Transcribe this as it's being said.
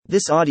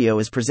This audio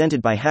is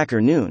presented by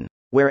Hacker Noon,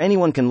 where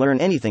anyone can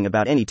learn anything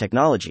about any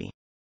technology.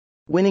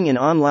 Winning in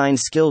Online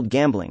Skilled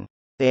Gambling.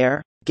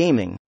 Air,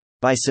 Gaming.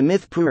 By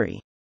Samith Puri.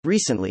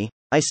 Recently,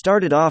 I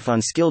started off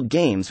on skilled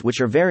games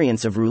which are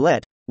variants of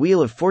roulette,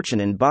 Wheel of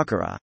Fortune and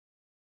Baccarat.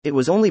 It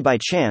was only by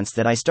chance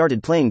that I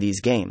started playing these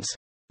games.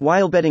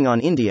 While betting on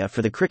India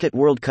for the Cricket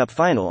World Cup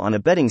final on a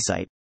betting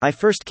site, I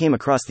first came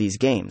across these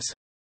games.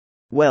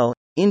 Well,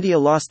 India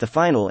lost the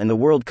final and the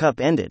World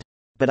Cup ended.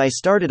 But I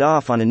started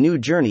off on a new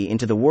journey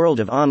into the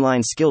world of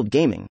online skilled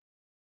gaming.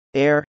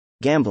 Air,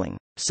 gambling.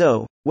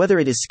 So, whether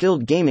it is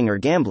skilled gaming or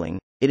gambling,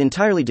 it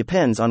entirely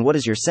depends on what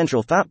is your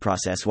central thought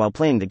process while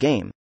playing the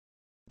game.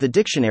 The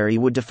dictionary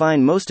would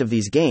define most of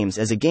these games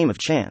as a game of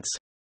chance.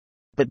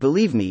 But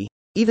believe me,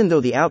 even though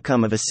the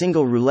outcome of a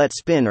single roulette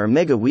spin or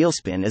mega wheel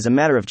spin is a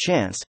matter of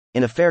chance,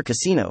 in a fair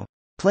casino,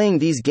 playing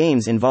these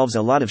games involves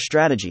a lot of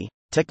strategy,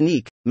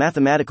 technique,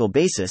 mathematical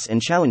basis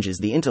and challenges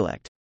the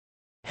intellect.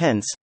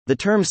 Hence, the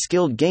term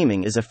skilled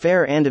gaming is a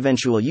fair and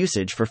eventual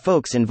usage for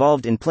folks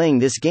involved in playing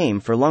this game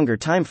for longer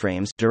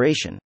timeframes,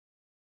 duration.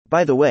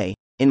 By the way,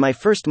 in my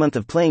first month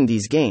of playing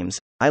these games,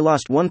 I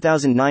lost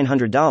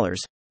 $1,900,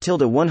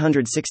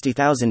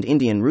 160,000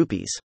 Indian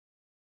rupees.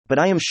 But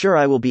I am sure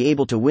I will be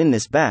able to win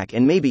this back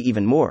and maybe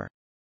even more.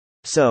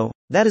 So,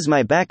 that is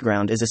my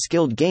background as a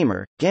skilled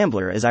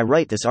gambler as I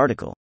write this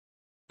article.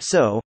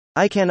 So,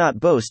 I cannot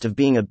boast of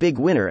being a big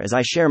winner as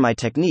I share my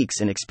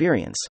techniques and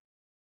experience.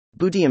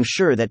 But I am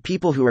sure that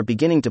people who are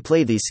beginning to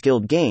play these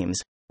skilled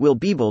games will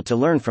be able to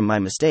learn from my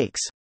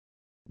mistakes.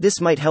 This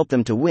might help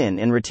them to win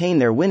and retain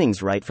their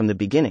winnings right from the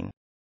beginning.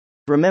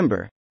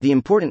 Remember, the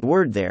important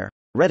word there,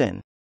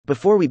 retain.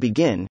 Before we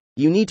begin,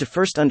 you need to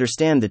first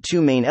understand the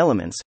two main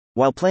elements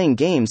while playing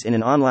games in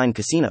an online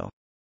casino.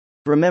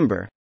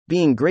 Remember,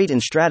 being great in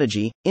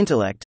strategy,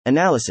 intellect,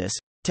 analysis,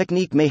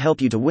 technique may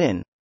help you to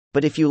win,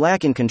 but if you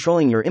lack in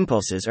controlling your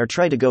impulses or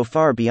try to go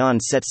far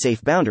beyond set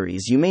safe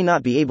boundaries, you may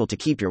not be able to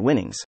keep your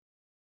winnings.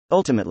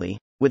 Ultimately,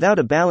 without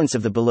a balance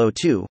of the below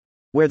two,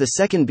 where the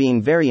second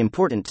being very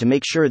important to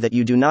make sure that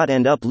you do not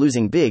end up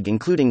losing big,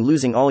 including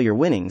losing all your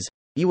winnings,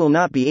 you will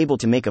not be able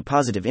to make a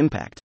positive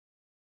impact.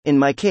 In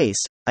my case,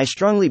 I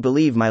strongly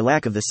believe my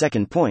lack of the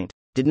second point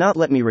did not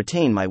let me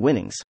retain my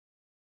winnings.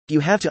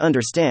 You have to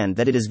understand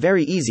that it is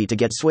very easy to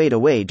get swayed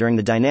away during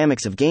the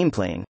dynamics of game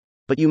playing,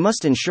 but you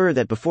must ensure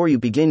that before you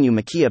begin you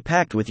make a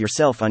pact with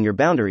yourself on your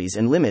boundaries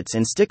and limits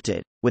and stick to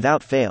it,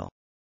 without fail.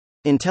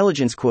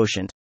 Intelligence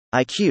quotient,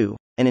 IQ.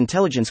 An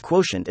intelligence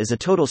quotient is a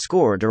total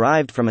score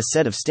derived from a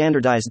set of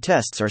standardized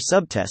tests or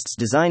subtests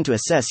designed to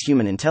assess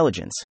human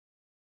intelligence.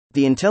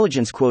 The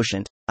intelligence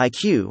quotient,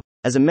 IQ,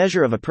 is a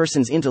measure of a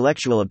person's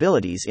intellectual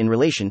abilities in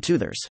relation to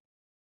theirs.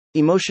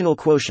 Emotional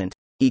quotient,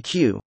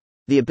 EQ,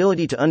 the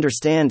ability to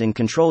understand and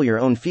control your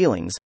own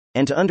feelings,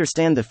 and to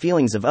understand the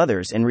feelings of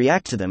others and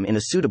react to them in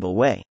a suitable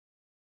way.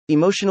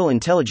 Emotional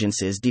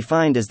intelligence is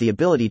defined as the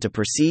ability to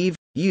perceive,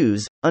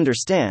 use,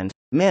 understand,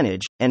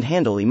 manage, and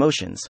handle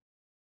emotions.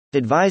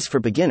 Advice for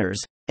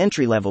beginners,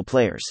 entry-level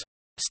players.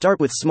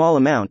 Start with small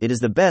amount. It is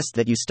the best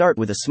that you start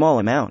with a small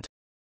amount.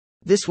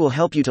 This will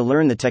help you to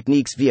learn the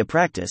techniques via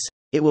practice,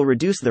 it will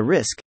reduce the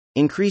risk,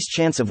 increase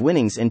chance of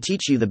winnings and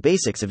teach you the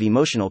basics of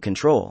emotional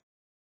control.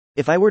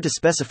 If I were to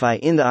specify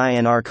in the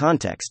INR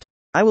context,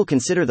 I will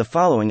consider the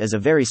following as a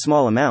very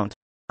small amount,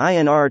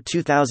 INR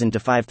 2,000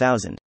 to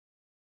 5,000.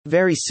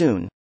 Very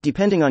soon,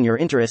 depending on your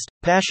interest,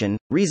 passion,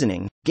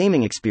 reasoning,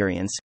 gaming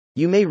experience,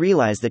 you may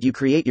realize that you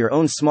create your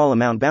own small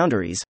amount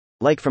boundaries,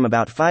 like from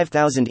about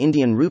 5,000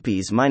 Indian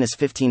rupees minus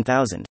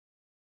 15,000.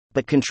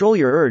 But control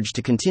your urge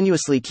to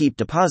continuously keep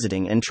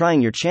depositing and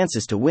trying your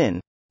chances to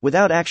win,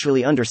 without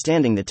actually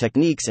understanding the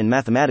techniques and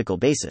mathematical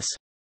basis.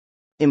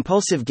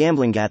 Impulsive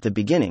gambling. At the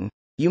beginning,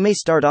 you may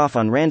start off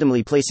on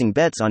randomly placing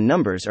bets on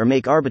numbers or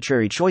make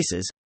arbitrary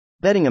choices,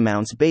 betting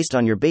amounts based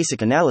on your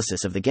basic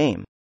analysis of the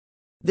game.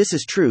 This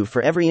is true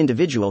for every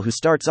individual who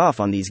starts off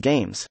on these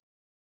games.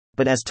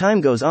 But as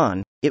time goes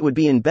on, it would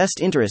be in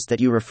best interest that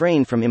you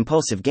refrain from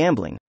impulsive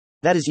gambling,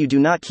 that is, you do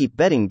not keep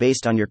betting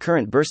based on your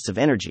current bursts of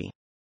energy.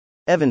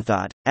 Evan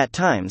thought, at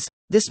times,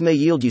 this may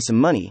yield you some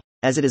money,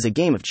 as it is a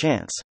game of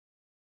chance.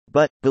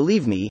 But,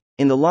 believe me,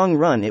 in the long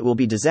run it will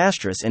be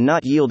disastrous and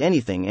not yield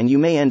anything, and you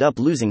may end up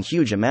losing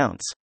huge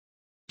amounts.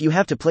 You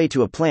have to play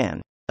to a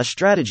plan, a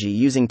strategy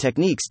using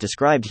techniques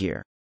described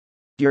here.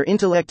 Your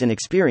intellect and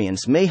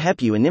experience may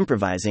help you in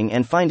improvising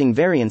and finding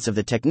variants of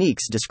the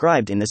techniques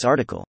described in this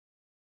article.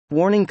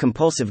 Warning: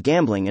 compulsive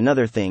gambling.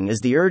 Another thing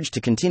is the urge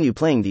to continue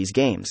playing these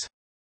games.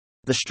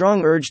 The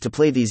strong urge to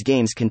play these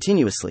games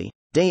continuously,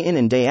 day in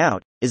and day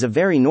out, is a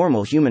very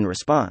normal human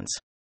response.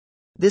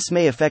 This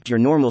may affect your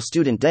normal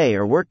student day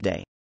or work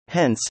day.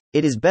 Hence,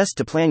 it is best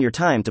to plan your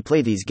time to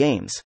play these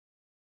games.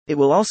 It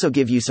will also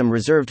give you some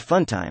reserved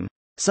fun time,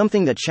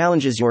 something that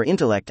challenges your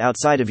intellect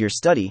outside of your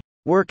study,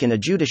 work, and a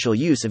judicial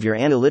use of your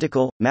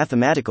analytical,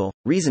 mathematical,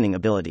 reasoning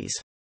abilities.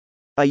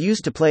 I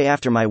used to play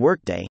after my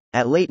workday,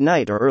 at late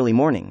night or early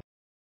morning.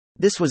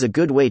 This was a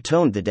good way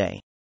to end the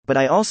day. But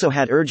I also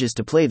had urges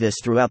to play this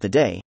throughout the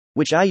day,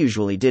 which I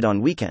usually did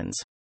on weekends.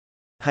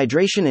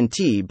 Hydration and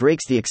tea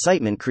breaks. The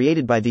excitement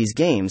created by these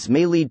games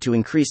may lead to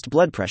increased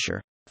blood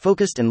pressure,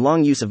 focused and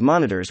long use of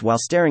monitors while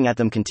staring at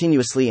them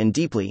continuously and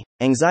deeply,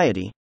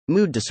 anxiety,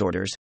 mood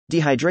disorders,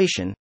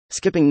 dehydration,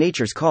 skipping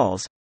nature's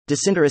calls,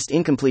 disinterest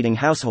in completing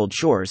household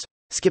chores,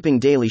 skipping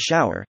daily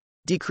shower,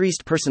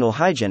 decreased personal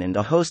hygiene, and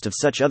a host of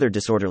such other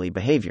disorderly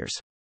behaviors.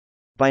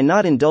 By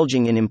not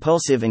indulging in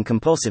impulsive and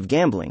compulsive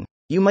gambling,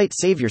 you might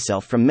save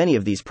yourself from many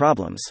of these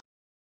problems.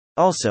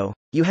 Also,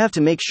 you have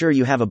to make sure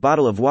you have a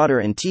bottle of water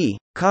and tea,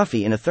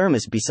 coffee in a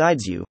thermos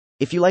besides you,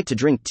 if you like to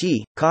drink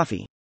tea,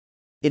 coffee.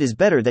 It is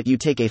better that you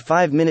take a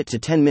 5-minute to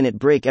 10-minute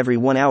break every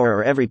 1 hour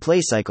or every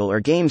play cycle or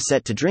game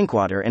set to drink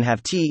water and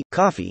have tea,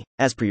 coffee,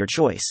 as per your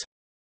choice.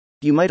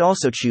 You might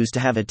also choose to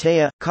have a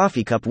Taya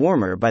coffee cup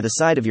warmer by the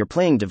side of your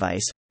playing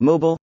device,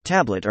 mobile,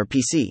 tablet, or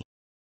PC.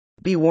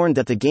 Be warned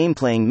that the game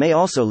playing may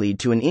also lead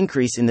to an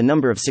increase in the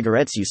number of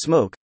cigarettes you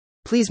smoke.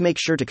 Please make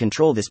sure to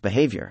control this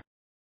behavior.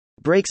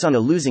 Breaks on a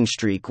losing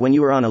streak. When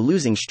you are on a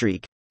losing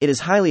streak, it is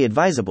highly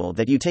advisable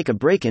that you take a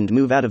break and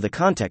move out of the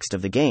context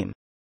of the game.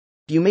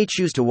 You may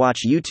choose to watch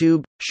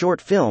YouTube, short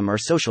film, or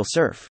social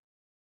surf.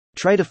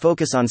 Try to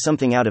focus on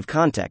something out of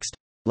context,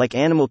 like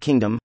Animal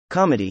Kingdom,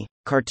 comedy,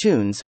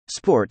 cartoons,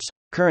 sports,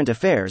 current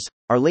affairs,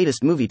 our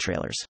latest movie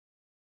trailers.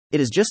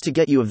 It is just to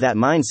get you of that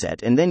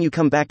mindset, and then you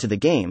come back to the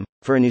game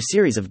for a new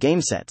series of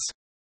game sets.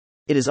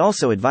 It is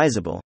also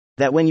advisable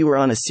that when you are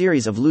on a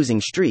series of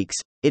losing streaks,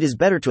 it is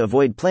better to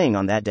avoid playing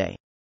on that day.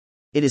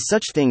 It is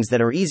such things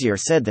that are easier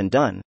said than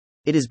done.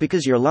 It is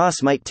because your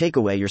loss might take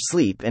away your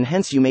sleep, and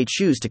hence you may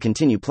choose to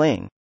continue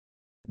playing.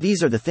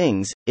 These are the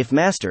things, if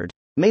mastered,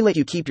 may let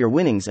you keep your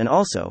winnings and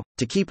also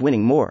to keep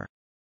winning more.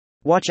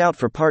 Watch out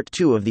for part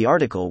 2 of the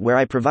article where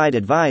I provide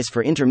advice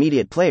for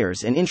intermediate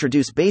players and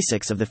introduce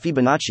basics of the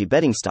Fibonacci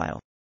betting style.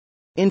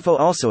 Info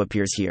also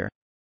appears here.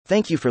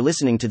 Thank you for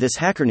listening to this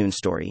HackerNoon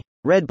story,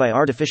 read by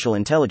Artificial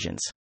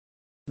Intelligence.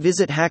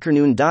 Visit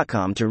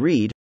hackerNoon.com to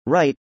read,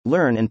 write,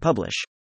 learn, and publish.